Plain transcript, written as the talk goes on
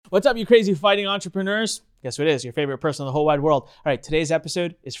What's up, you crazy fighting entrepreneurs? Guess what it is? Your favorite person in the whole wide world. All right, today's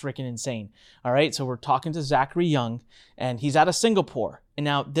episode is freaking insane. All right, so we're talking to Zachary Young, and he's out of Singapore. And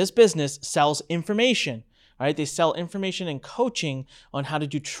now this business sells information. All right, they sell information and coaching on how to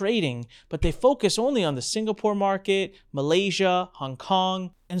do trading, but they focus only on the Singapore market, Malaysia, Hong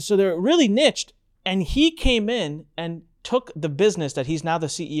Kong. And so they're really niched. And he came in and took the business that he's now the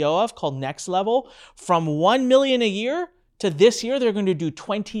CEO of called Next Level from $1 million a year to this year, they're going to do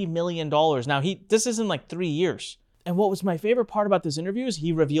 $20 million. Now, this isn't like 3 years. And what was my favorite part about this interview is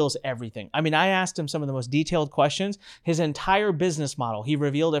he reveals everything. I mean, I asked him some of the most detailed questions. His entire business model, he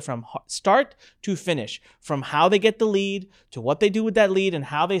revealed it from start to finish, from how they get the lead to what they do with that lead and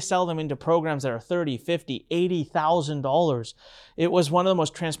how they sell them into programs that are $30,000, $50,000, $80,000. It was one of the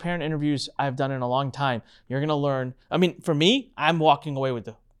most transparent interviews I've done in a long time. You're going to learn. I mean, for me, I'm walking away with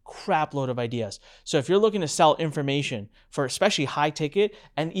the crap load of ideas. So if you're looking to sell information for especially high ticket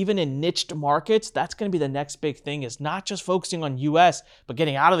and even in niched markets, that's going to be the next big thing, is not just focusing on US, but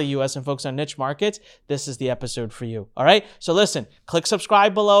getting out of the US and focus on niche markets. This is the episode for you. All right. So listen, click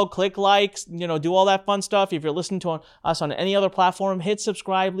subscribe below, click likes, do all that fun stuff. If you're listening to us on any other platform, hit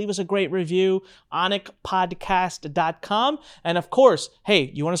subscribe, leave us a great review, onicpodcast.com. And of course,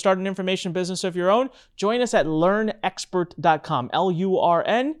 hey, you want to start an information business of your own? Join us at learnexpert.com,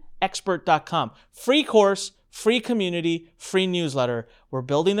 LURN expert.com. Free course, free community, free newsletter. We're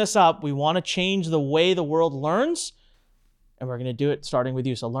building this up. We want to change the way the world learns, and we're going to do it starting with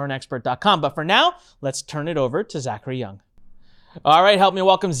you. So learnexpert.com. But for now, let's turn it over to Zachary Young. All right, help me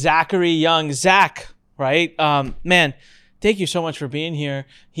welcome Zachary Young. Zach, right? Man, thank you so much for being here.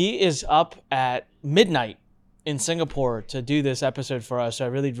 He is up at midnight in Singapore to do this episode for us. So I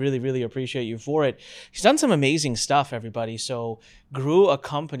really, really, really appreciate you for it. He's done some amazing stuff, everybody. So grew a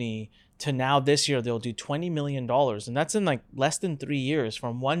company to now this year, they'll do $20 million. And that's in like less than 3 years,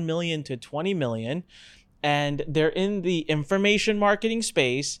 from 1 million to 20 million. And they're in the information marketing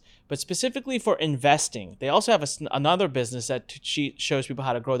space, but specifically for investing. They also have another business that shows people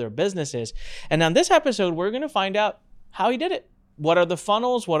how to grow their businesses. And on this episode, we're going to find out how he did it. What are the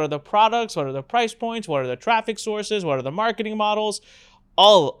funnels? What are the products? What are the price points? What are the traffic sources? What are the marketing models?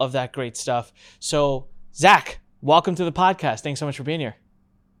 All of that great stuff. So, Zach, welcome to the podcast. Thanks so much for being here.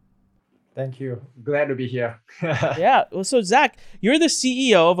 Thank you. Glad to be here. Yeah. Well, so, Zach, you're the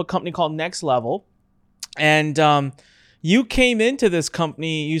CEO of a company called Next Level. And you came into this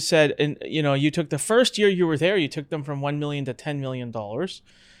company, you said, and you took the first year you were there, you took them from $1 million to $10 million.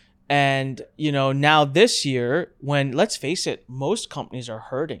 And, now this year, when, let's face it, most companies are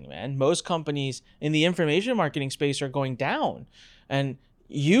hurting, man. Most companies in the information marketing space are going down. And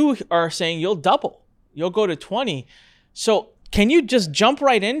you are saying you'll double. You'll go to 20. So can you just jump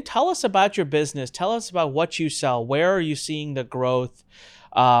right in? Tell us about your business. Tell us about what you sell. Where are you seeing the growth?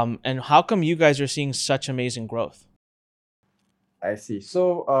 And how come you guys are seeing such amazing growth? I see.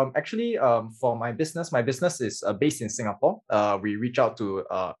 So actually, for my business is based in Singapore. We reach out to,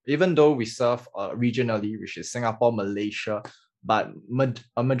 even though we serve regionally, which is Singapore, Malaysia, but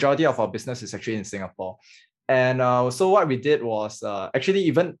a majority of our business is actually in Singapore. And so what we did was actually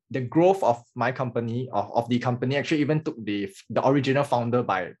even the growth of my company, of the company, actually even took the original founder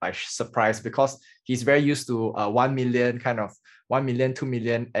by surprise, because he's very used to 1 million, 2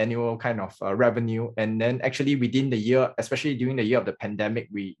 million annual kind of revenue. And then actually within the year, especially during the year of the pandemic,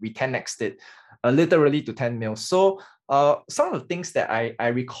 we 10x'd it literally to 10 mil. So some of the things that I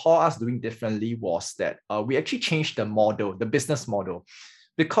recall us doing differently was that we actually changed the business model.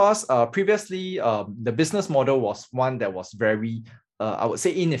 Because previously, the business model was one that was very, I would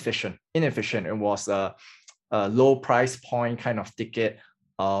say, inefficient. It was a low price point kind of ticket.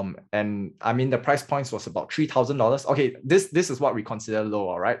 And I mean, the price points was about $3,000. Okay, this is what we consider low,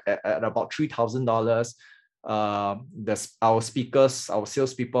 all right? At about $3,000, our speakers, our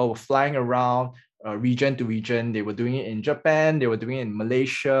salespeople were flying around region to region. They were doing it in Japan, they were doing it in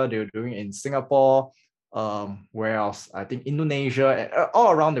Malaysia, they were doing it in Singapore. Where else? I think Indonesia,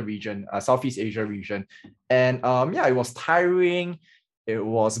 all around the region, Southeast Asia region. And it was tiring, it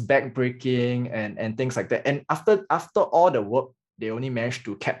was backbreaking and things like that. And after all the work, they only managed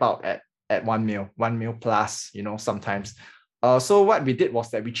to cap out at 1 mil plus, sometimes. So what we did was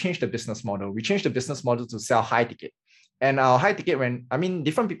that we changed the business model. We changed the business model to sell high ticket. And our high ticket,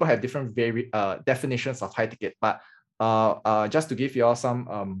 different people have different definitions of high ticket, but just to give you all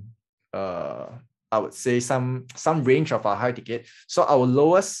some I would say some range of our high ticket. So our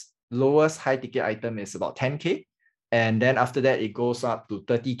lowest high ticket item is about 10K. And then after that, it goes up to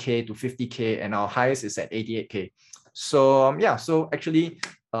 30K to 50K, and our highest is at 88K. So so actually,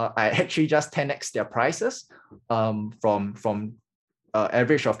 I actually just 10x their prices from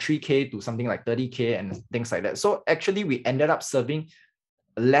average of 3K to something like 30K and things like that. So actually, we ended up serving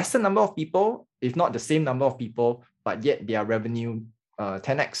a lesser number of people, if not the same number of people, but yet their revenue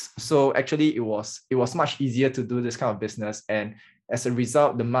 10x. So actually, it was much easier to do this kind of business, and as a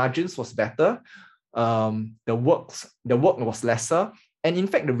result, the margins was better, the work was lesser, and in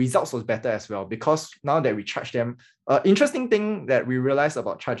fact, the results was better as well, because now that we charge them, interesting thing that we realized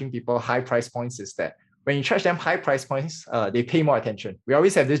about charging people high price points is that when you charge them high price points, they pay more attention. We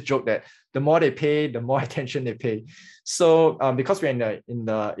always have this joke that the more they pay, the more attention they pay. So because we're in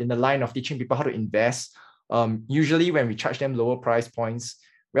the line of teaching people how to invest, usually when we charge them lower price points,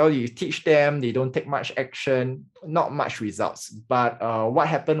 well, you teach them, they don't take much action, not much results. But what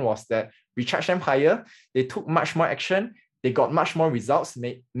happened was that we charged them higher, they took much more action, they got much more results,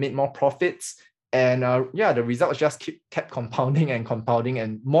 made more profits. And the results just kept compounding,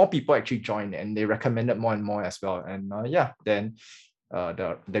 and more people actually joined, and they recommended more and more as well. And then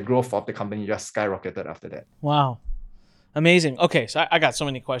the growth of the company just skyrocketed after that. Wow. Amazing. Okay, so I got so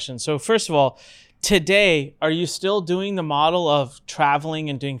many questions. So first of all, today, are you still doing the model of traveling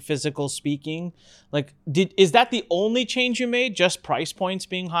and doing physical speaking? Like, is that the only change you made, just price points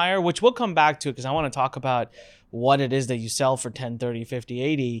being higher, which we'll come back to because I want to talk about what it is that you sell for 10, 30, 50,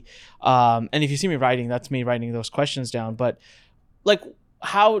 80. And if you see me writing, that's me writing those questions down. But like,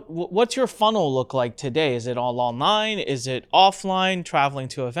 what's your funnel look like today? Is it all online? Is it offline, traveling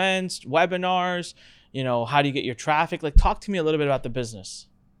to events, webinars? How do you get your traffic? Like, talk to me a little bit about the business.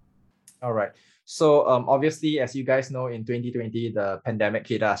 All right. So obviously, as you guys know, in 2020, the pandemic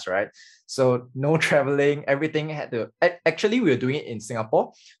hit us, right? So no traveling, everything had to, actually, we were doing it in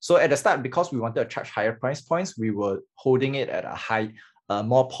Singapore. So at the start, because we wanted to charge higher price points, we were holding it at a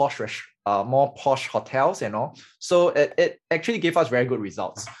more posh hotels and all. So it actually gave us very good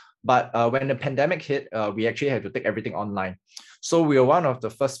results. But when the pandemic hit, we actually had to take everything online. So we were one of the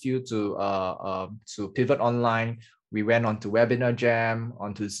first few to pivot online. We went on to Webinar Jam,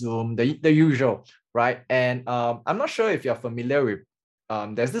 onto Zoom, the usual, right? And I'm not sure if you're familiar with,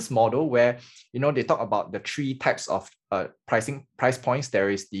 there's this model where, they talk about the three types of price points.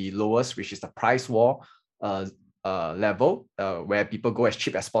 There is the lowest, which is the price war level, where people go as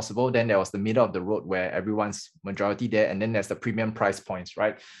cheap as possible. Then there was the middle of the road where everyone's majority there. And then there's the premium price points,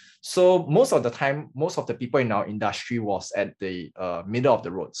 right? So most of the time, most of the people in our industry was at the middle of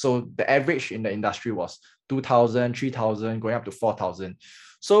the road. So the average in the industry was 2,000, 3,000, going up to 4,000.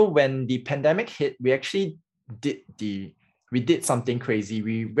 So when the pandemic hit, we actually did something crazy.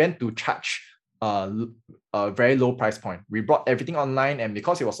 We went to charge a very low price point. We brought everything online, and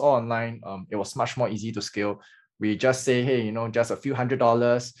because it was all online, it was much more easy to scale. We just say, hey, just a few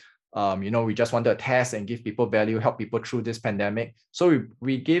 $100s. We just wanted to test and give people value, help people through this pandemic. So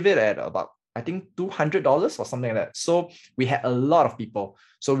we gave it at about, I think, $200 or something like that. So we had a lot of people.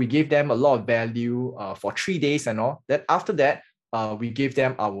 So we gave them a lot of value for 3 days and all. Then after that, we gave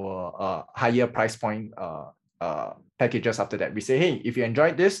them our higher price point packages after that. We say, hey, if you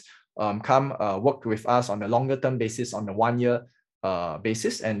enjoyed this, come work with us on a longer term basis, on a 1 year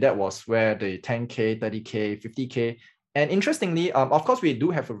basis. And that was where the 10K, 30K, 50K. And interestingly, of course, we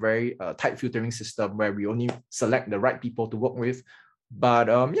do have a very tight filtering system where we only select the right people to work with. But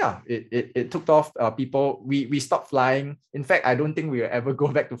it took off. People, we stopped flying. In fact, I don't think we'll ever go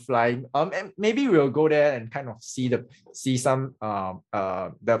back to flying. And maybe we'll go there and kind of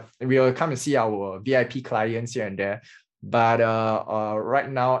we'll come and see our VIP clients here and there. But right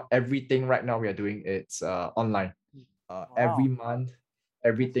now we are doing, it's online. Wow. Every month,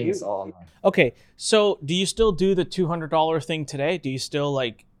 everything is all online. Okay, so do you still do the $200 thing today? Do you still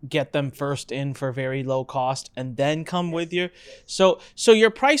get them first in for very low cost and then come with you? So your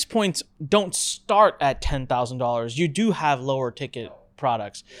price points don't start at $10,000. You do have lower ticket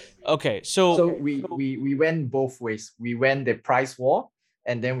products. Okay, so we went both ways. We went the price war,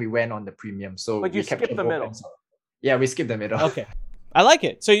 and then we went on the premium. So but you skipped the middle. Yeah, we skipped the middle. Okay. I like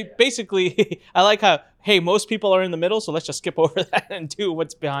it. So you basically, I like how, hey, most people are in the middle, so let's just skip over that and do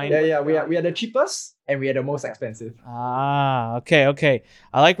what's behind. Yeah, we are the cheapest and we are the most expensive. Okay.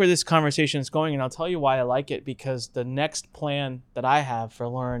 I like where this conversation is going, and I'll tell you why I like it, because the next plan that I have for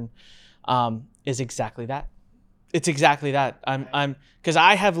Learn is exactly that. It's exactly that. Because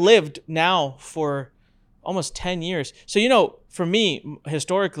I have lived now for almost 10 years. So, for me,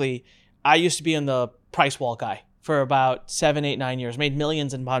 historically, I used to be in the price wall guy for about 7, 8, 9 years, made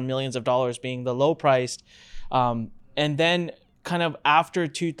millions and upon millions of dollars being the low priced. And then kind of after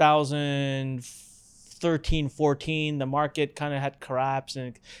 2013, 14, the market kind of had collapsed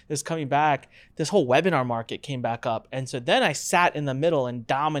and it was coming back. This whole webinar market came back up. And so then I sat in the middle and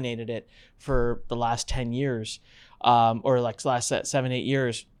dominated it for the last 10 years. or like last 7-8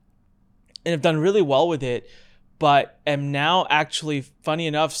 years, and have done really well with it, but am now actually, funny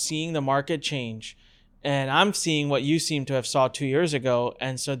enough, seeing the market change. And I'm seeing what you seem to have saw 2 years ago.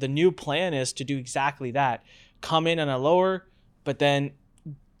 And so the new plan is to do exactly that. Come in on a lower, but then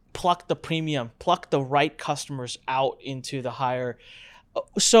pluck the premium, pluck the right customers out into the higher.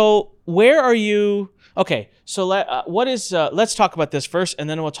 So where are you? Okay, so let's talk about this first, and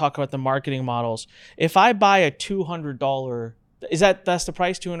then we'll talk about the marketing models. If I buy a $200, that's the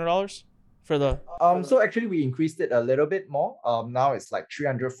price, $200 for the? So actually we increased it a little bit more. Now it's like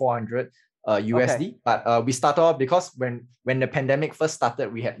 300, 400 USD. Okay. But we started off because when the pandemic first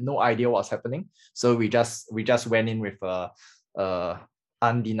started, we had no idea what's happening. So we just went in with a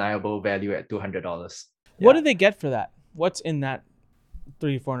undeniable value at $200. What do they get for that? What's in that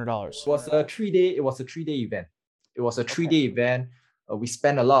 $300-$400? It was a 3-day. It was a 3-day event. It was a 3-day event. We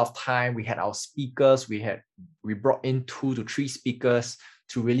spent a lot of time. We had our speakers. We brought in 2 to 3 speakers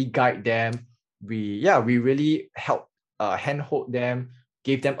to really guide them. We really helped handhold them,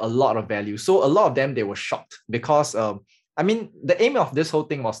 gave them a lot of value. So a lot of them, they were shocked because the aim of this whole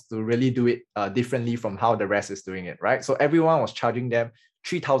thing was to really do it differently from how the rest is doing it, right? So everyone was charging them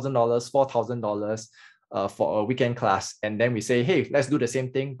 $3,000, $4,000 for a weekend class. And then we say, hey, let's do the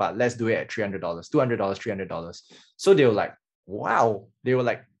same thing, but let's do it at $300, $200, $300. So they were like, wow. They were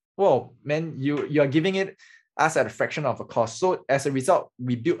like, whoa, man, you are giving it us at a fraction of a cost. So as a result,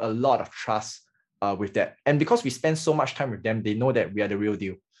 we built a lot of trust with that. And because we spend so much time with them, they know that we are the real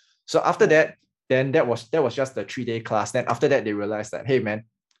deal. So after that, then that was just the 3-day class. Then after that, they realized that, hey man,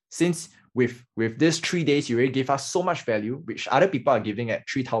 since with this 3 days, you already gave us so much value, which other people are giving at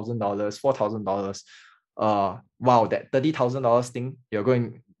 $3,000, $4,000. Wow, that $30,000 thing, you're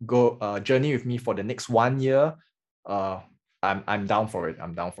going to go journey with me for the next 1 year. I'm down for it.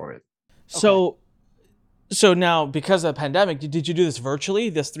 I'm down for it. So now, because of the pandemic, did you do this virtually,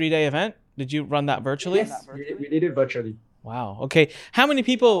 this 3-day event? Did you run that virtually? Yes, we did it virtually. Wow. Okay. How many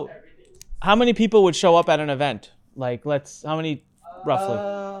people would show up at an event? Like, how many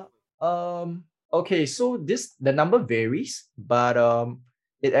roughly? Okay, so the number varies, but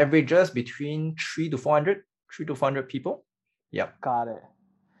it averages between 300 to 400 people. Yep. Got it.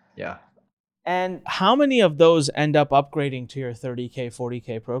 Yeah. And how many of those end up upgrading to your 30K,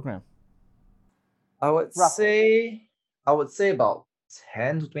 40K program? I would say about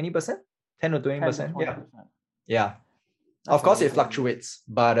 10 to 20%. 10 to 20%. Yeah. Yeah. Of course, it fluctuates,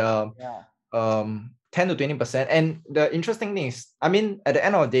 but 10 to 20%. And the interesting thing is, at the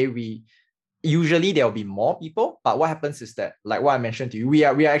end of the day, usually there will be more people, but what happens is that, like what I mentioned to you, we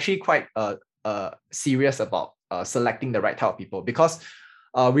are actually quite serious about selecting the right type of people, because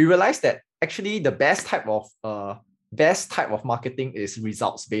we realized that actually the best type of marketing is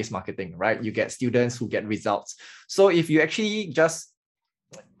results-based marketing, right? You get students who get results. So if you actually just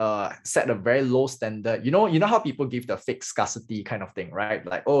set a very low standard, you know how people give the fake scarcity kind of thing, right?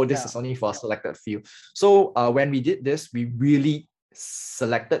 Like, oh, this is only for a selected few. So when we did this, we really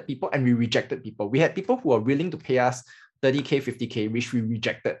selected people and we rejected people. We had people who were willing to pay us 30K, 50K, which we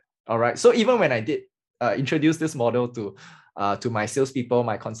rejected. All right. So even when I did introduce this model to my salespeople,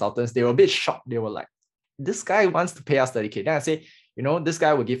 my consultants, they were a bit shocked. They were like, this guy wants to pay us 30K. Then I say, this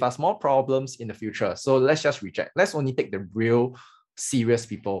guy will give us more problems in the future. So let's just reject. Let's only take the real serious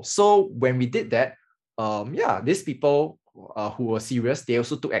people. So when we did that, these people who were serious, they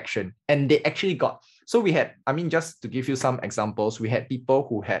also took action, and they actually got. So we had, just to give you some examples, we had people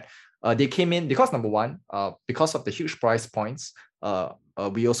who had, they came in because number one, because of the huge price points,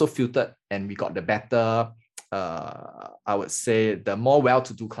 we also filtered and we got the better, I would say the more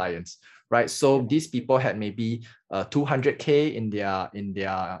well-to-do clients, right? So these people had maybe 200K in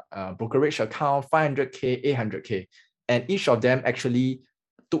their brokerage account, 500K, 800K. And each of them actually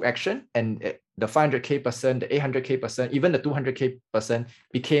took action, and the 500K person, the 800K person, even the 200K person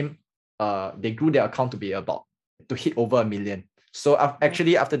became, they grew their account to hit over 1 million. So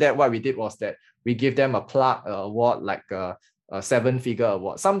actually after that, what we did was that we gave them a plug award, like a 7-figure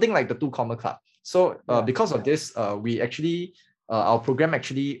award, something like the 2 Comma Club. So because of this, we actually, our program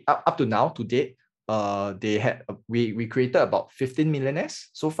actually up to now, to date, we created about 15 millionaires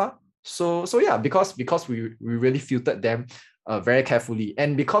so far. So yeah, because we really filtered them very carefully,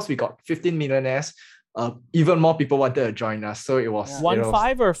 and because we got 15 millionaires, even more people wanted to join us. So it was 15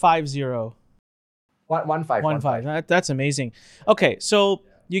 or 50? 15. That's amazing. Okay, so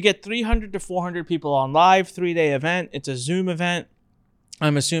you get 300 to 400 people on live 3-day event. It's a Zoom event.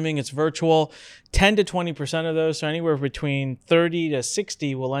 I'm assuming it's virtual. 10 to 20% of those, so anywhere between 30 to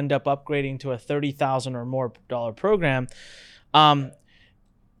 60, will end up upgrading to a $30,000 or more program.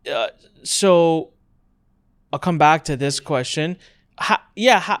 So I'll come back to this question.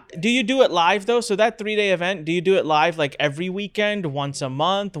 Do you do it live though? So that 3-day event, do you do it live like every weekend, once a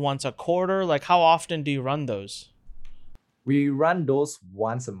month, once a quarter? Like how often do you run those? We run those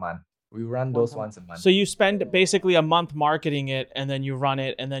once a month. We run those once a month. So you spend basically a month marketing it, and then you run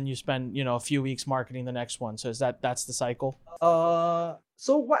it, and then you spend a few weeks marketing the next one. So that's the cycle?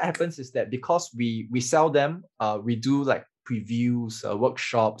 So what happens is that because we sell them, we do like previews,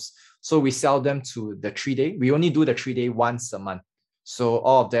 workshops. So we sell them to the 3-day. We only do the 3-day once a month. So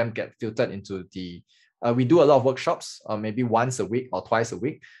all of them get filtered into the. We do a lot of workshops, maybe once a week or twice a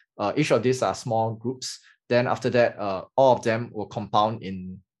week. Each of these are small groups. Then after that, all of them will compound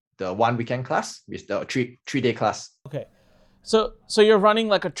in the 1 weekend class with the 3-day class. Okay. So you're running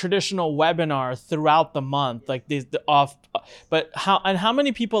like a traditional webinar throughout the month, like but how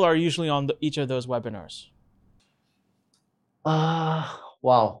many people are usually on each of those webinars?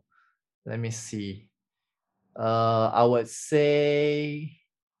 Wow. Let me see. I would say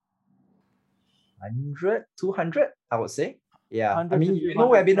 100, 200, I would say. Yeah. I mean,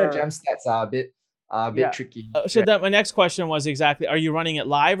 webinar jam stats are a bit tricky. So that my next question was exactly, are you running it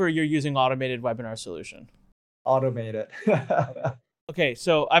live or you're using automated webinar solution? Automated. Okay,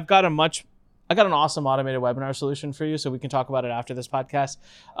 so I got an awesome automated webinar solution for you, so we can talk about it after this podcast.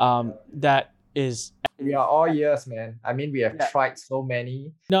 That is. We are all ears, man. I mean, we have tried so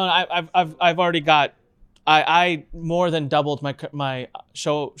many. No, I've already got. I more than doubled my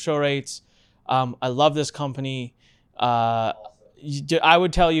show rates. I love this company. I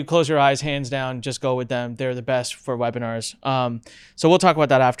would tell you, close your eyes, hands down, just go with them. They're the best for webinars. So we'll talk about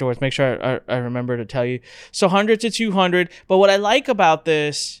that afterwards. Make sure I remember to tell you. So 100 to 200. But what I like about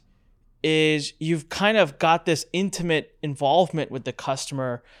this is you've kind of got this intimate involvement with the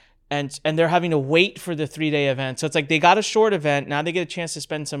customer, and they're having to wait for the 3-day event. So it's like they got a short event. Now they get a chance to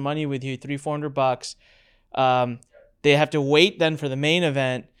spend some money with you, $300-400. They have to wait then for the main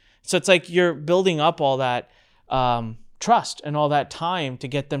event. So it's like you're building up all that trust and all that time to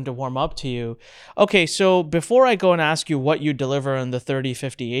get them to warm up to you. Okay, so before I go and ask you what you deliver in the 30,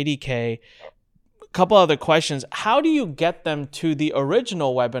 50, 80K, a couple other questions. How do you get them to the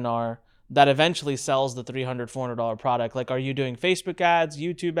original webinar that eventually sells the $300, $400 product? Like, are you doing Facebook ads,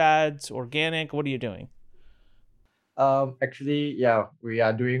 YouTube ads, organic? What are you doing? Actually, yeah, we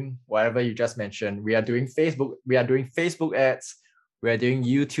are doing whatever you just mentioned. We are doing Facebook ads, we are doing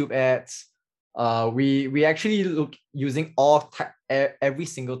YouTube ads. We actually look using every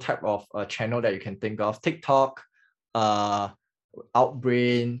single type of channel that you can think of. TikTok, Outbrain,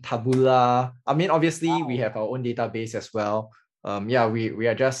 Taboola. I mean, obviously we have our own database as well. We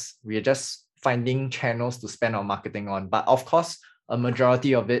are just finding channels to spend our marketing on. But of course, a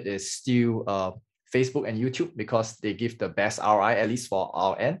majority of it is still Facebook and YouTube because they give the best ROI, at least for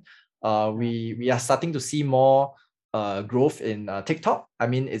our end. We are starting to see more growth in TikTok. I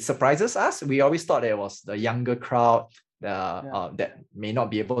mean, it surprises us. We always thought it was the younger crowd that may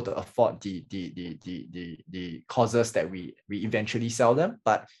not be able to afford the causes that we eventually sell them.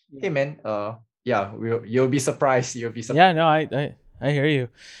 But hey, man, you'll be surprised. Yeah, no, I hear you.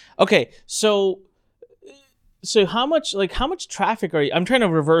 Okay, so how much traffic are you? I'm trying to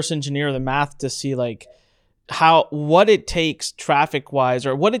reverse engineer the math to see like what it takes traffic wise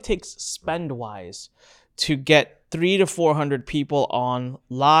or what it takes spend wise to get 300 to 400 people on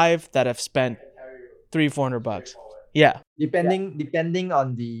live that have spent $300-400. Yeah. Depending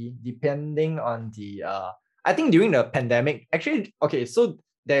on the I think during the pandemic, actually, okay, so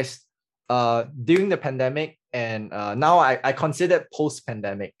there's during the pandemic and now I consider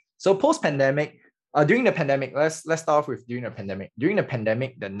post-pandemic. So post-pandemic, during the pandemic, let's start off with during the pandemic. During the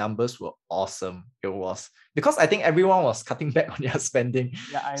pandemic, the numbers were awesome. It was because I think everyone was cutting back on their spending.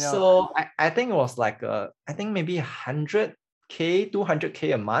 Yeah, I know. So I think it was like I think maybe 100K,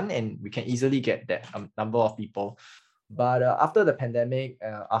 200K a month, and we can easily get that number of people. But after the pandemic,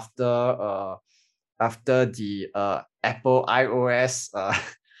 after the Apple iOS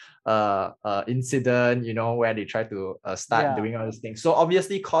incident, where they try to start doing all these things. So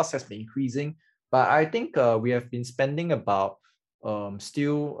obviously cost has been increasing, but I think we have been spending about so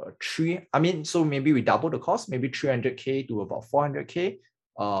maybe we double the cost, maybe 300K to about 400K.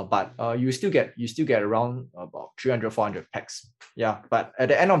 But you still get around about 300-400 packs. Yeah, but at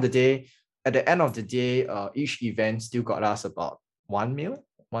the end of the day, each event still got us about 1 mil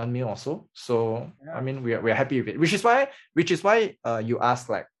or so. So yeah. I mean, we're happy with it, which is why you ask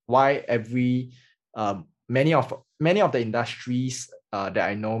like why every many of the industries that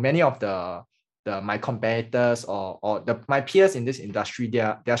I know, many of my competitors or my peers in this industry, they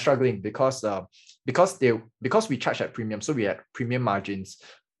are struggling because we charge at premium, so we had premium margins.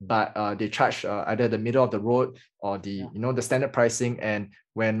 but they charge either the middle of the road or the the standard pricing. And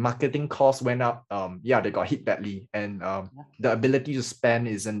when marketing costs went up, they got hit badly, and the ability to spend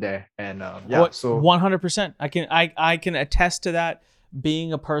isn't there. And so 100%. I can attest to that,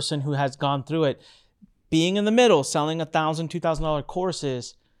 being a person who has gone through it. Being in the middle, selling $1,000, $2,000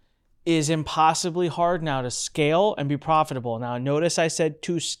 courses is impossibly hard now to scale and be profitable. Now, notice I said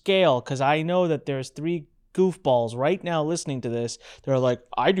to scale, because I know that there's 3 goofballs right now listening to this. They're like,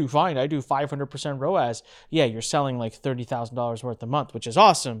 I do fine. I do 500% ROAS. Yeah, you're selling like $30,000 worth a month, which is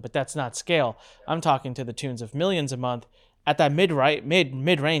awesome, but that's not scale. I'm talking to the tunes of millions a month. At that mid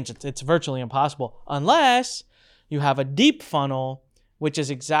range, it's virtually impossible unless you have a deep funnel, which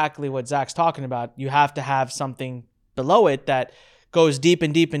is exactly what Zach's talking about. You have to have something below it that goes deep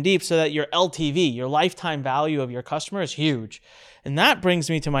and deep and deep, so that your LTV, your lifetime value of your customer, is huge. And that brings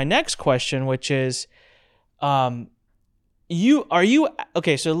me to my next question, which is, okay,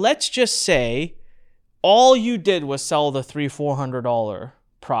 so let's just say all you did was sell the $300-$400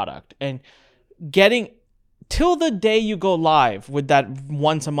 product, and getting till the day you go live with that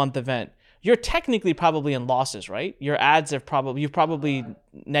once a month event, you're technically probably in losses, right? Your ads you're probably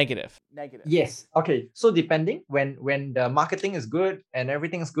negative. Yes. Okay. So depending, when the marketing is good and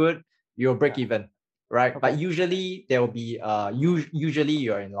everything's good, you'll break even, right? Okay. But usually there will be usually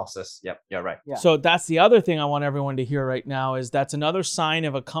you're in losses. Yep, you're right. Yeah. So that's the other thing I want everyone to hear right now, is that's another sign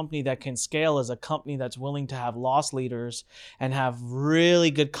of a company that can scale, is a company that's willing to have loss leaders and have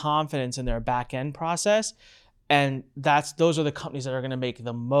really good confidence in their back end process. And those are the companies that are going to make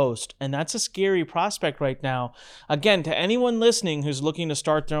the most. And that's a scary prospect right now. Again, to anyone listening who's looking to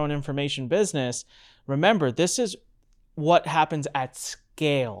start their own information business, remember, this is what happens at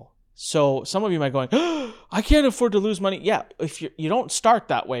scale. So some of you might be going, oh, I can't afford to lose money. Yeah, if you don't start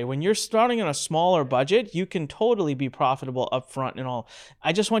that way. When you're starting on a smaller budget, you can totally be profitable upfront and all.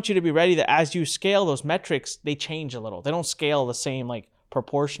 I just want you to be ready that as you scale, those metrics, they change a little. They don't scale the same, like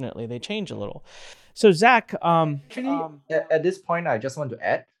proportionately. They change a little. So Zach, actually, at this point, I just want to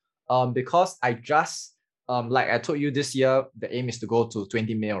add, because I just, like I told you, this year the aim is to go to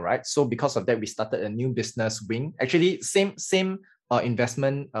 20 mil, right? So because of that, we started a new business wing. Actually, same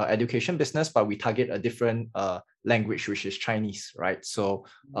investment education business, but we target a different language, which is Chinese, right? So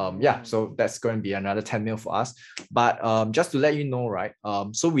so that's going to be another 10 mil for us. But just to let you know, right?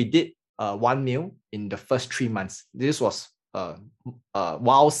 So we did 1 mil in the first 3 months. This was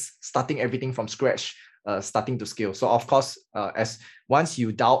whilst starting everything from scratch, starting to scale. So of course, as once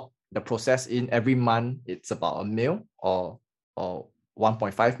you doubt the process, in every month it's about 1 mil or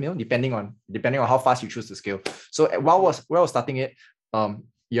 1.5 mil, depending on how fast you choose to scale. So while I was starting it,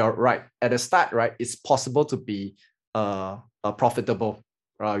 you're right. At the start, right, it's possible to be profitable.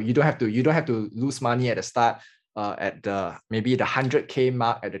 You don't have to lose money at the start. At the maybe the 100K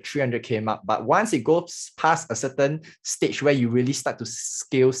mark, at the 300K mark, but once it goes past a certain stage where you really start to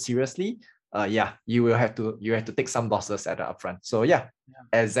scale seriously, you have to take some losses at the upfront. So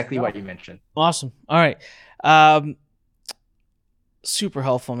exactly what you mentioned. Awesome. All right, super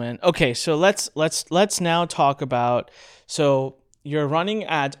helpful, man. Okay, so let's now talk about, so you're running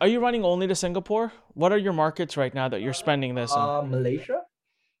ads. Are you running only to Singapore? What are your markets right now that you're spending this in? Malaysia,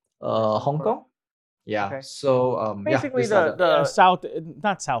 Hong Kong. Yeah. Okay. So basically the South,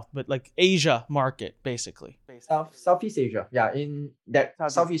 not South, but like Asia market, basically. Southeast Asia. Yeah, in that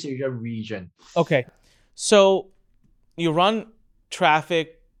Southeast Asia region. Okay. So you run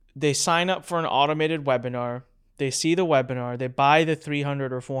traffic, they sign up for an automated webinar, they see the webinar, they buy the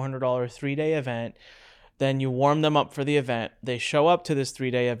 $300 or $400 3-day event, then you warm them up for the event. They show up to this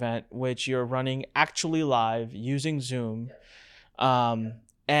 3-day event, which you're running actually live using Zoom.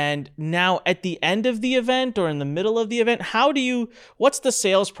 And now at the end of the event or in the middle of the event, what's the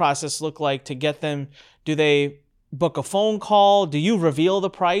sales process look like to get them? Do they book a phone call? Do you reveal the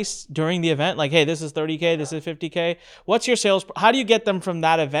price during the event? Like, hey, this is 30K, this is 50K. What's your sales? How do you get them from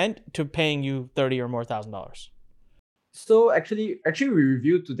that event to paying you $30,000 or more? So actually we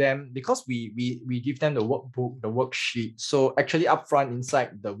review to them, because we give them the workbook, the worksheet. So actually upfront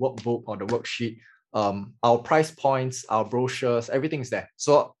inside the workbook or the worksheet, our price points, our brochures, everything's there.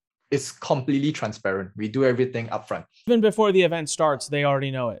 So it's completely transparent. We do everything upfront. Even before the event starts, they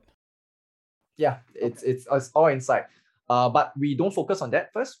already know it. Yeah, it's all inside. But we don't focus on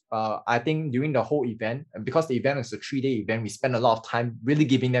that first. I think during the whole event, because the event is a 3-day event, we spend a lot of time really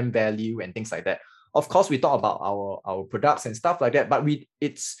giving them value and things like that. Of course, we talk about our products and stuff like that, but we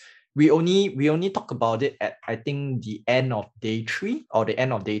only talk about it at, I think, the end of day 3 or the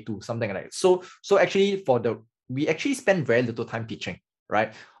end of day 2, something like that. So actually we actually spend very little time pitching,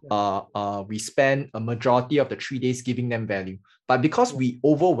 right? We spend a majority of the 3 days giving them value. But because we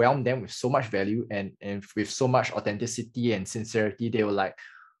overwhelm them with so much value and with so much authenticity and sincerity, they were like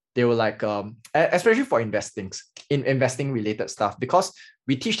especially for investing related stuff, because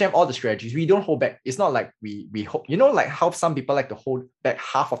we teach them all the strategies. We don't hold back. It's not like we hold, like how some people like to hold back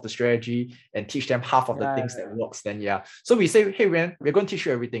half of the strategy and teach them half of the things that works. Then so we say, hey man, we're going to teach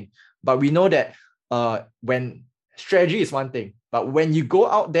you everything, but we know that when strategy is one thing, but when you go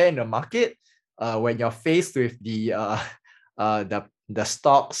out there in the market, when you're faced with the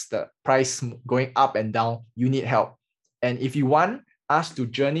stocks, the price going up and down, you need help. And if you want us to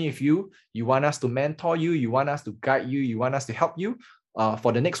journey with you, you want us to mentor you, you want us to guide you, you want us to help you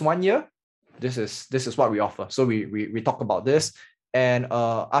for the next 1 year, this is what we offer. So we talk about this. And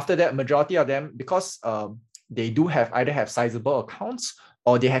after that, majority of them, because they do either have sizable accounts,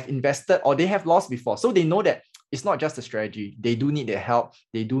 or they have invested, or they have lost before, so they know that it's not just a strategy. They do need their help.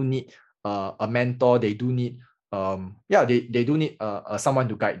 They do need a mentor. They do need they do need someone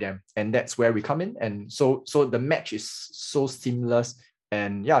to guide them, and that's where we come in. And so the match is so seamless.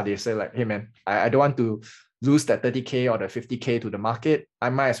 And they say like, hey man, I don't want to lose that 30K or the 50K to the market. I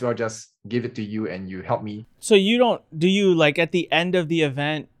might as well just give it to you and you help me. So do you like at the end of the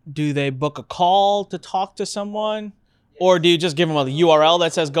event, do they book a call to talk to someone, or do you just give them a URL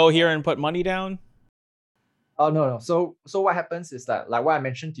that says go here and put money down? Oh no. So what happens is that, like what I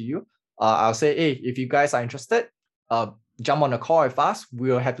mentioned to you, I'll say, hey, if you guys are interested, jump on a call with us.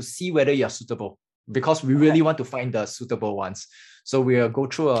 We'll have to see whether you're suitable, because we really want to find the suitable ones. So we'll go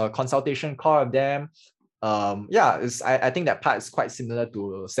through a consultation call with them. I think that part is quite similar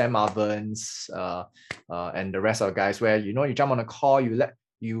to Sam Marvin's and the rest of the guys, where you jump on a call,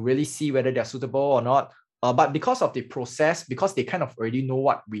 you really see whether they're suitable or not. But because of the process, because they kind of already know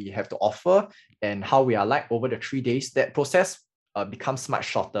what we have to offer and how we are like over the 3 days, that process becomes much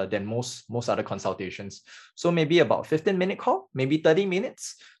shorter than most other consultations. So maybe about 15-minute call, maybe 30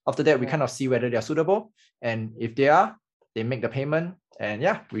 minutes. After that, we kind of see whether they're suitable. And if they are, they make the payment,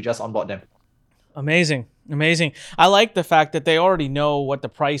 and we just onboard them. Amazing. I like the fact that they already know what the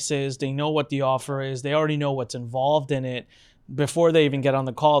price is. They know what the offer is. They already know what's involved in it before they even get on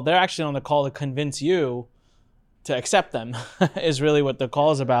the call. They're actually on the call to convince you to accept them is really what the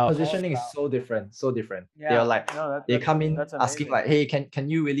call is about. Positioning is so different. They're like, they come in asking like, hey, can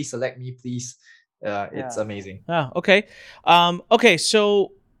you really select me, please? It's amazing. Okay. Okay.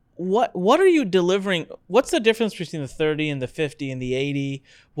 So what are you delivering? What's the difference between the 30 and the 50 and the 80?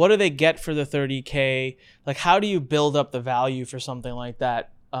 What do they get for the 30K? Like, how do you build up the value for something like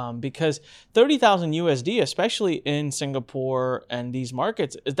that? Because 30,000 USD, especially in Singapore and these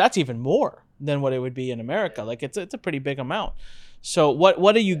markets, that's even more than what it would be in America. Like it's a pretty big amount. So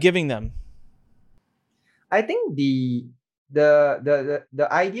what are you giving them? I think the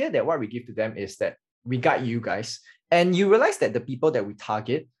idea that what we give to them is that we guide you guys, and you realize that the people that we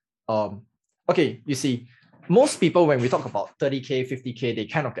target, okay, you see, most people when we talk about 30K, 50K, they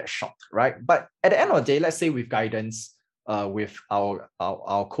kind of get shocked, right? But at the end of the day, let's say with guidance, with our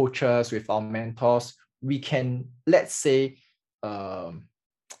coaches, with our mentors, we can, let's say,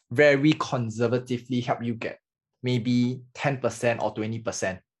 very conservatively help you get maybe 10% or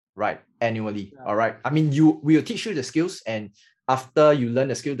 20%, right, annually. All right. I mean, we will teach you the skills, and after you learn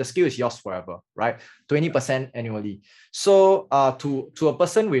the skill is yours forever, right? 20% annually. So to a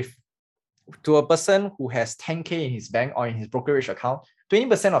person who has 10K in his bank or in his brokerage account,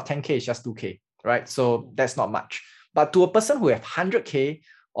 20% of 10K is just 2K, right? So that's not much. But to a person who has 100K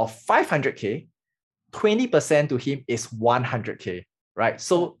or 500K, 20% to him is 100K, right?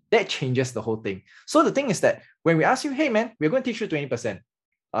 So that changes the whole thing. So the thing is that when we ask you, hey man, we're going to teach you 20%,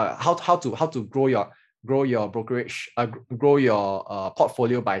 how to grow your brokerage, grow your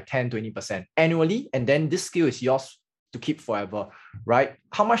portfolio by 10-20% annually, and then this skill is yours to keep forever, right?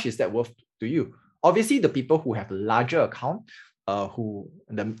 How much is that worth to you? Obviously, the people who have larger account, who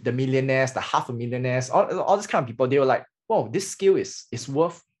the millionaires, the half a millionaires, all this kind of people, they were like, whoa, this skill is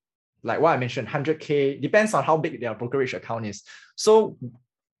worth, like what I mentioned, 100K, depends on how big their brokerage account is. So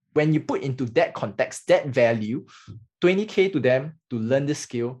when you put into that context, that value, 20K to them to learn this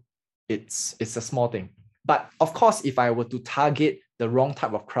skill, it's a small thing. But of course, if I were to target the wrong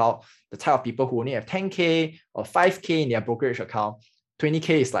type of crowd, the type of people who only have 10K or 5K in their brokerage account,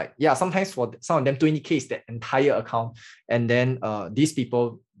 20K is like, sometimes for some of them, 20K is their entire account. And then these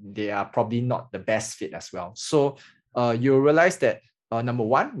people, they are probably not the best fit as well. So you'll realize that number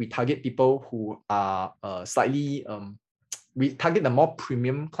one, we target people who are we target the more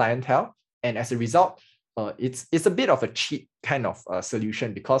premium clientele. And as a result, it's a bit of a cheap kind of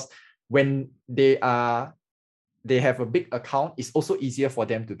solution, because when they are they have a big account, it's also easier for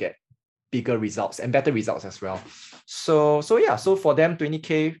them to get bigger results and better results as well. So for them,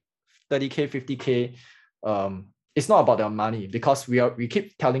 20K, 30K, 50K, it's not about the money, because we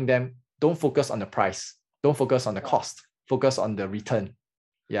keep telling them, don't focus on the price, don't focus on the cost, focus on the return.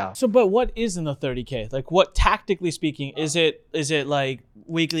 Yeah. So, but what is in the 30K? Like, what, tactically speaking, is it like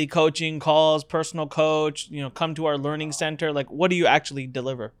weekly coaching calls, personal coach, come to our learning center? Like, what do you actually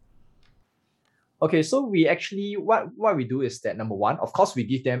deliver? Okay, so we actually, what we do is that, number one, of course, we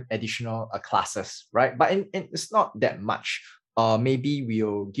give them additional classes, right? But it's not that much. Maybe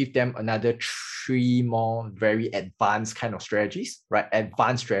we'll give them another 3 more very advanced kind of strategies, right?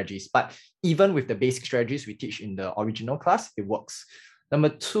 Advanced strategies. But even with the basic strategies we teach in the original class, it works. Number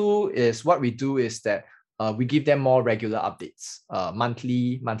two is, what we do is that we give them more regular updates,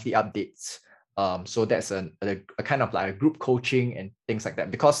 monthly updates. So that's a kind of like a group coaching and things like that,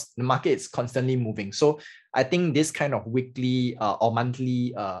 because the market is constantly moving. So I think this kind of weekly or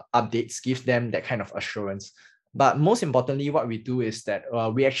monthly updates gives them that kind of assurance. But most importantly, what we do is that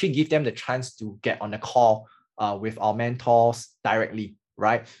we actually give them the chance to get on a call with our mentors directly,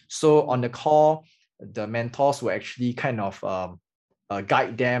 right? So on the call, the mentors will actually kind of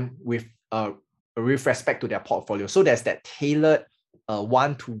guide them with respect to their portfolio. So there's that tailored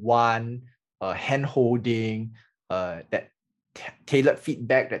one-to-one hand holding, that tailored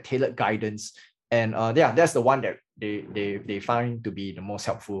feedback, that tailored guidance. And that's the one that they find to be the most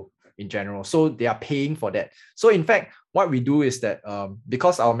helpful in general. So they are paying for that. So in fact, what we do is that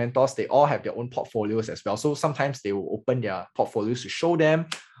because our mentors, they all have their own portfolios as well. So sometimes they will open their portfolios to show them.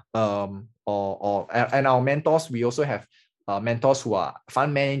 And our mentors, we also have mentors who are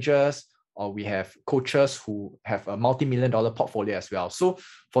fund managers, or we have coaches who have a multi-million-dollar portfolio as well. So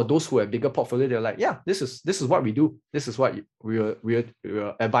for those who have bigger portfolio, they're like, yeah, this is what we do. This is what we'll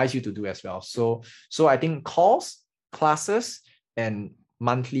advise you to do as well. So I think calls, classes, and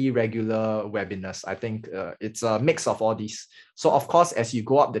monthly regular webinars, I think it's a mix of all these. So of course, as you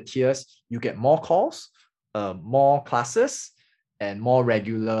go up the tiers, you get more calls, more classes, and more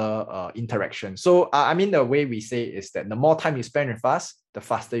regular interaction. So I mean, the way we say is that the more time you spend with us, the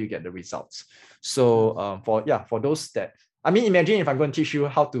faster you get the results. So for those that, I mean, imagine if I'm going to teach you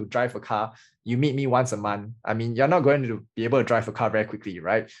how to drive a car, you meet me once a month. I mean, you're not going to be able to drive a car very quickly,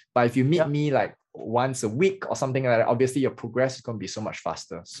 right? But if you meet me like once a week or something like that, obviously your progress is going to be so much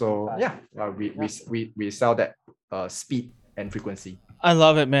faster. So we sell that speed and frequency. I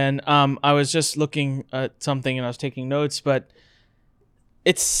love it, man. I was just looking at something and I was taking notes, but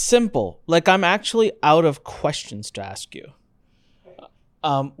it's simple. Like, I'm actually out of questions to ask you,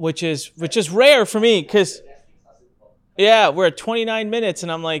 which is rare for me, because we're at 29 minutes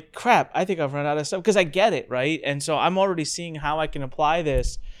and I'm like, crap, I think I've run out of stuff, because I get it, right? And so I'm already seeing how I can apply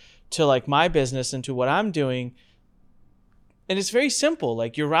this to like my business and to what I'm doing. And it's very simple.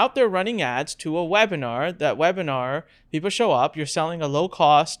 Like, you're out there running ads to a webinar. That webinar, people show up. You're selling a low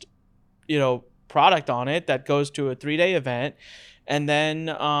cost, product on it that goes to a 3-day event. And then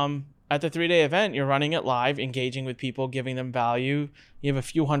at the 3-day event, you're running it live, engaging with people, giving them value. You have a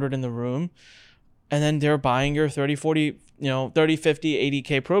few hundred in the room. And then they're buying your 30, 40, 30, 50,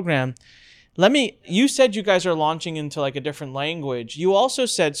 80K program. You said you guys are launching into like a different language. You also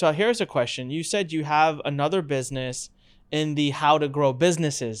said, so here's a question. You said you have another business in the how to grow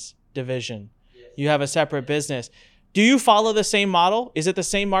businesses division. Yes. You have a separate business. Do you follow the same model? Is it the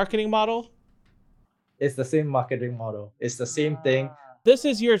same marketing model? It's the same marketing model. It's the same thing. This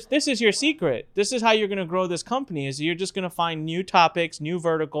is your secret. This is how you're going to grow this company, is you're just going to find new topics, new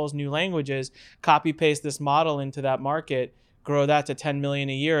verticals, new languages, copy paste this model into that market, grow that to 10 million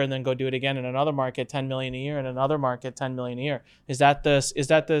a year, and then go do it again in another market, 10 million a year, in another market, 10 million a year. Is that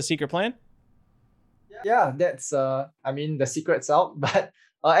the secret plan? Yeah, that's the secret's out. But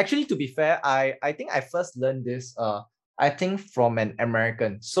actually, to be fair, I think I first learned this I think from an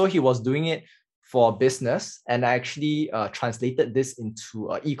American. So he was doing it for business, and I actually translated this into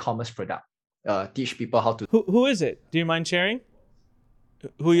an e-commerce product. Teach people how to. Who is it? Do you mind sharing?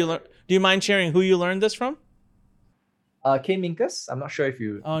 Do you mind sharing who you learned this from? K Minkus. I'm not sure if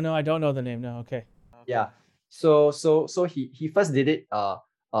you. Oh no, I don't know the name. No, okay. Yeah. So he first did it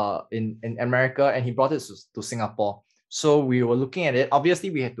in America, and he brought it to Singapore. So we were looking at it. Obviously,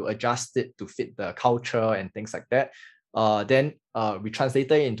 we had to adjust it to fit the culture and things like that. Then we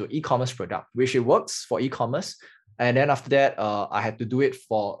translated it into e-commerce product, which it works for e-commerce. And then after that, I had to do it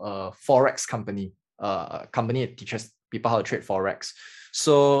for a Forex company, a company that teaches people how to trade Forex.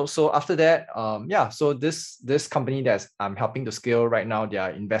 So after that, so this company that I'm helping to scale right now, they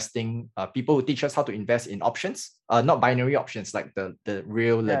are investing people who teach us how to invest in options, not binary options, like the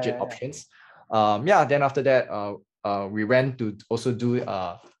real legit options. Then after that, we went to also do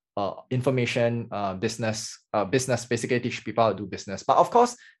information business, basically teach people how to do business. But of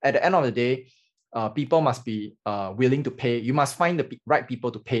course, at the end of the day, people must be willing to pay. You must find the right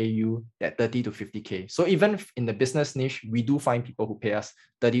people to pay you that 30 to 50K. So even in the business niche, we do find people who pay us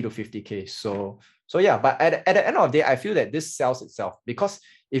 30 to 50K. So yeah, but at the end of the day, I feel that this sells itself, because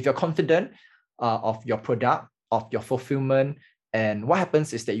if you're confident of your product, of your fulfillment, and what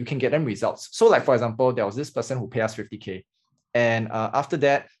happens is that you can get them results. So like, for example, there was this person who paid us 50K. And after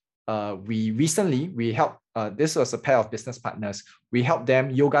that, we helped, this was a pair of business partners. We helped them,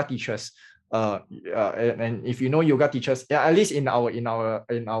 yoga teachers. And if you know yoga teachers, yeah, at least in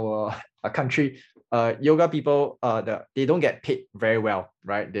our country, yoga people, they don't get paid very well,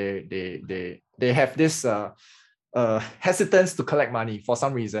 right? They have this hesitance to collect money for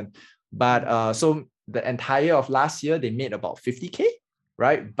some reason. But so the entire of last year, they made about 50K,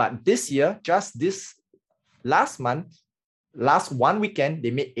 right? But this year, just this last one weekend,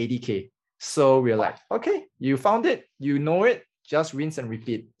 they made 80K. So we're like, okay, you found it, you know it, just rinse and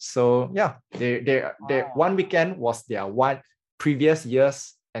repeat. So yeah, their one weekend was their one previous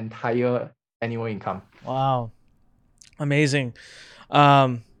year's entire annual income. Wow. Amazing.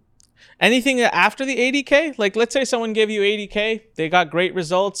 Anything after the 80K? Like, let's say someone gave you 80K, they got great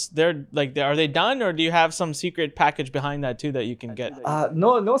results. They're like, are they done, or do you have some secret package behind that too that you can get?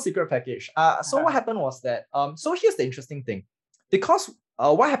 No secret package. So what happened was that so here's the interesting thing, because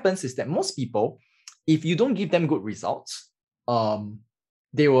what happens is that most people, if you don't give them good results,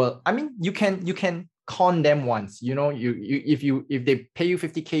 they will. I mean, you can con them once. You know, if they pay you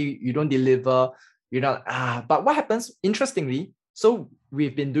 50K, you don't deliver. You're not. But what happens? Interestingly, so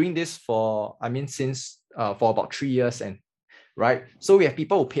we've been doing this for, since for about 3 years, and right. So we have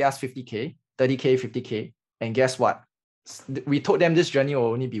people who pay us 50K, 30K, 50K, and guess what? We told them this journey will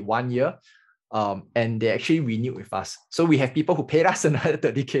only be 1 year, and they actually renewed with us. So we have people who paid us another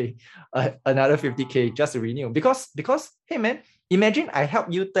 30K, another 50K just to renew, because hey man, imagine I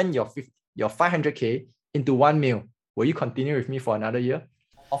help you turn your 500K into 1 mil. Will you continue with me for another year?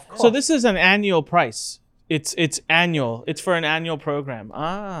 Of course. So this is an annual price. It's annual. It's for an annual program.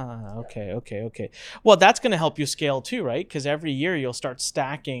 Okay. Well, that's going to help you scale too, right? Because every year you'll start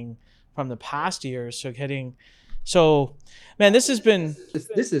stacking from the past years. So, man, this has been.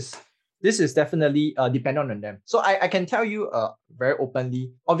 This is definitely dependent on them. So I can tell you very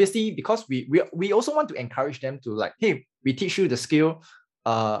openly, obviously, because we also want to encourage them to, like, hey, we teach you the skill,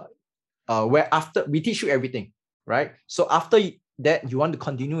 where after we teach you everything, right? So after that, you want to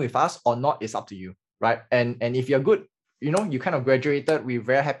continue with us or not, it's up to you. Right. And if you're good, you kind of graduated, we're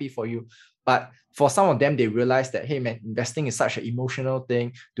very happy for you. But for some of them, they realize that, hey man, investing is such an emotional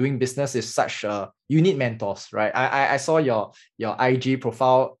thing. Doing business is such you need mentors, right? I saw your IG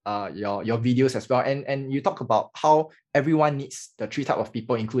profile, your videos as well. And you talk about how everyone needs the 3 types of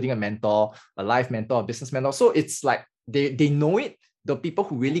people, including a mentor, a life mentor, a business mentor. So it's like they know it. The people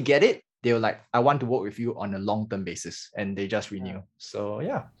who really get it, they're like, I want to work with you on a long-term basis, and they just renew. So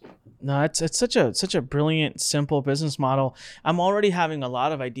yeah. No, it's such a brilliant, simple business model. I'm already having a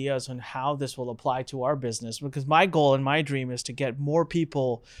lot of ideas on how this will apply to our business, because my goal and my dream is to get more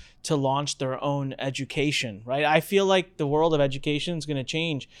people to launch their own education, right? I feel like the world of education is going to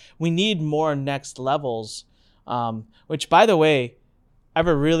change. We need more next levels, which, by the way, I have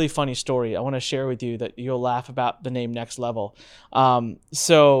a really funny story I want to share with you that you'll laugh about the name Next Level.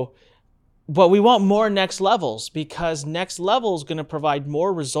 But we want more next levels, because next level is going to provide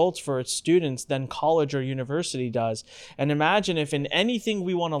more results for its students than college or university does. And imagine if in anything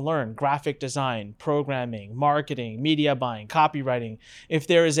we want to learn, graphic design, programming, marketing, media buying, copywriting, if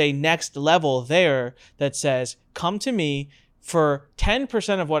there is a next level there that says, come to me for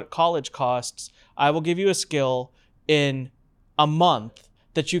 10% of what college costs, I will give you a skill in a month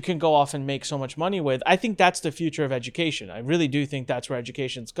that you can go off and make so much money with. I think that's the future of education. I really do think that's where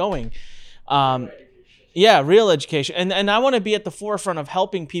education's going. Real education. And I want to be at the forefront of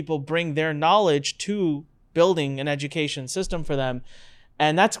helping people bring their knowledge to building an education system for them.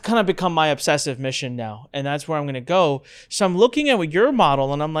 And that's kind of become my obsessive mission now. And that's where I'm going to go. So I'm looking at your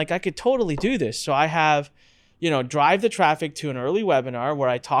model and I'm like, I could totally do this. So I have, drive the traffic to an early webinar where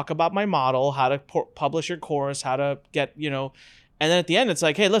I talk about my model, how to publish your course, how to get, and then at the end, it's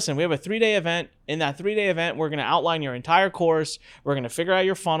like, hey, listen, we have a 3-day event. In that 3-day event, we're going to outline your entire course. We're going to figure out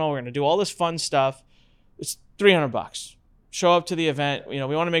your funnel. We're going to do all this fun stuff. It's $300. Show up to the event. We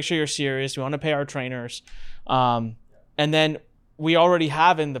want to make sure you're serious. We want to pay our trainers. And then we already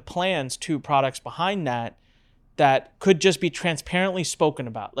have in the plans 2 products behind that that could just be transparently spoken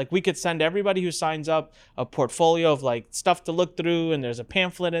about. Like we could send everybody who signs up a portfolio of like stuff to look through, and there's a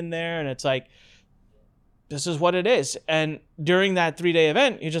pamphlet in there, and it's like, this is what it is. And during that 3-day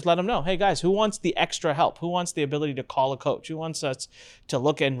event, you just let them know, hey guys, who wants the extra help? Who wants the ability to call a coach? Who wants us to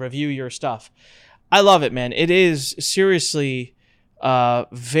look and review your stuff? I love it, man. It is seriously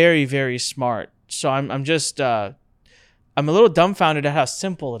very, very smart. So I'm just, I'm a little dumbfounded at how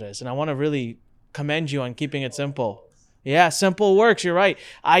simple it is. And I want to really commend you on keeping it simple. Yeah, simple works. You're right.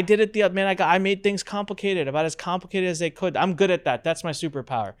 I did it I made things complicated, about as complicated as they could. I'm good at that. That's my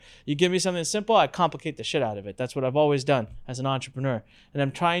superpower. You give me something simple, I complicate the shit out of it. That's what I've always done as an entrepreneur. And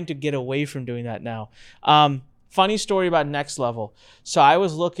I'm trying to get away from doing that now. Funny story about Next Level. So I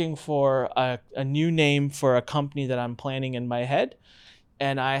was looking for a new name for a company that I'm planning in my head.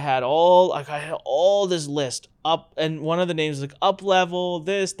 And I had all this list up, and one of the names was like Up Level,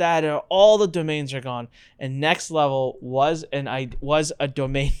 this, that, and all the domains are gone. And Next Level was a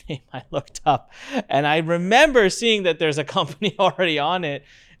domain name I looked up, and I remember seeing that there's a company already on it.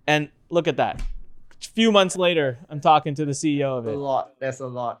 And look at that. A few months later, I'm talking to the CEO of it. There's a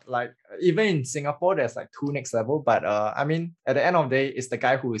lot. Like even in Singapore, there's like 2 Next Level. But I mean, at the end of the day, it's the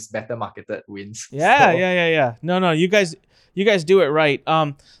guy who is better marketed wins. Yeah. No, you guys do it right.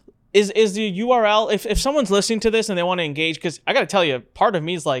 Is the URL, if someone's listening to this and they want to engage, because I got to tell you, part of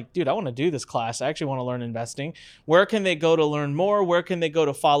me is like, dude, I want to do this class. I actually want to learn investing. Where can they go to learn more? Where can they go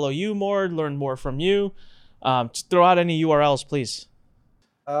to follow you more, learn more from you? Just throw out any URLs, please.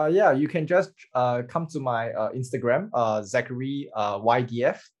 You can just come to my Instagram, Zachary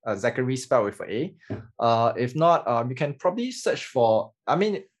YDF, Zachary spelled with an A. If not, you can probably search for,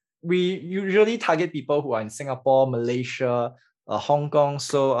 we usually target people who are in Singapore, Malaysia, Hong Kong.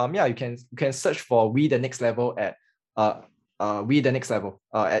 So you can search for We the Next Level at We the Next Level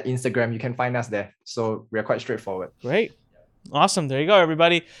at Instagram. You can find us there. So we're quite straightforward. Great. Awesome. There you go,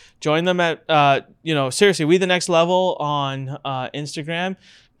 everybody. Join them at, seriously, We the Next Level on Instagram.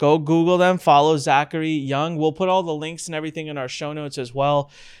 Go Google them. Follow Zachary Young. We'll put all the links and everything in our show notes as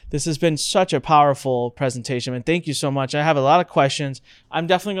well. This has been such a powerful presentation, and thank you so much. I have a lot of questions. I'm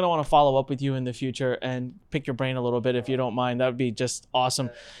definitely going to want to follow up with you in the future and pick your brain a little bit if you don't mind. That would be just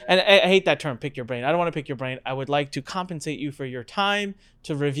awesome. And I hate that term, pick your brain. I don't want to pick your brain. I would like to compensate you for your time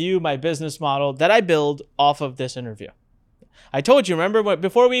to review my business model that I build off of this interview. I told you, remember,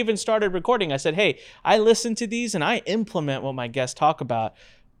 before we even started recording, I said, hey, I listen to these and I implement what my guests talk about.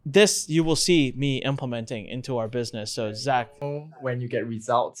 This you will see me implementing into our business. So Zach, when you get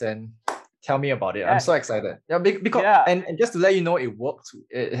results, and tell me about it. I'm so excited. Because and just to let you know, it works.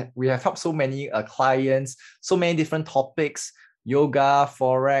 We have helped so many clients, so many different topics: yoga,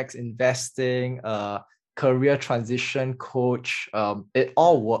 forex, investing, career transition coach. It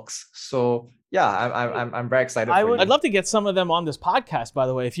all works. So I'm very excited. I'd love to get some of them on this podcast, by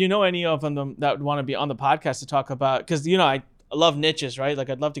the way. If you know any of them that would want to be on the podcast to talk about, because I love niches, right? Like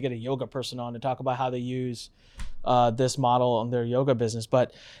I'd love to get a yoga person on to talk about how they use this model on their yoga business.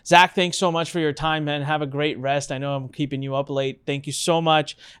 But Zach, thanks so much for your time, man. Have a great rest. I know I'm keeping you up late. Thank you so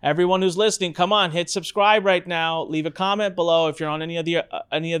much. Everyone who's listening, come on, hit subscribe right now. Leave a comment below. If you're on any of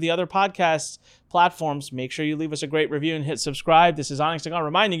the other podcast platforms, make sure you leave us a great review and hit subscribe. This is Onyx Dagon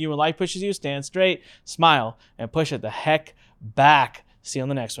reminding you, when life pushes you, stand straight, smile, and push it the heck back. See you on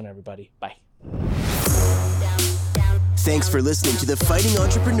the next one, everybody. Bye. Thanks for listening to The Fighting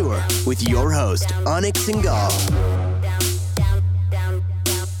Entrepreneur with your host, Onyx Dagon.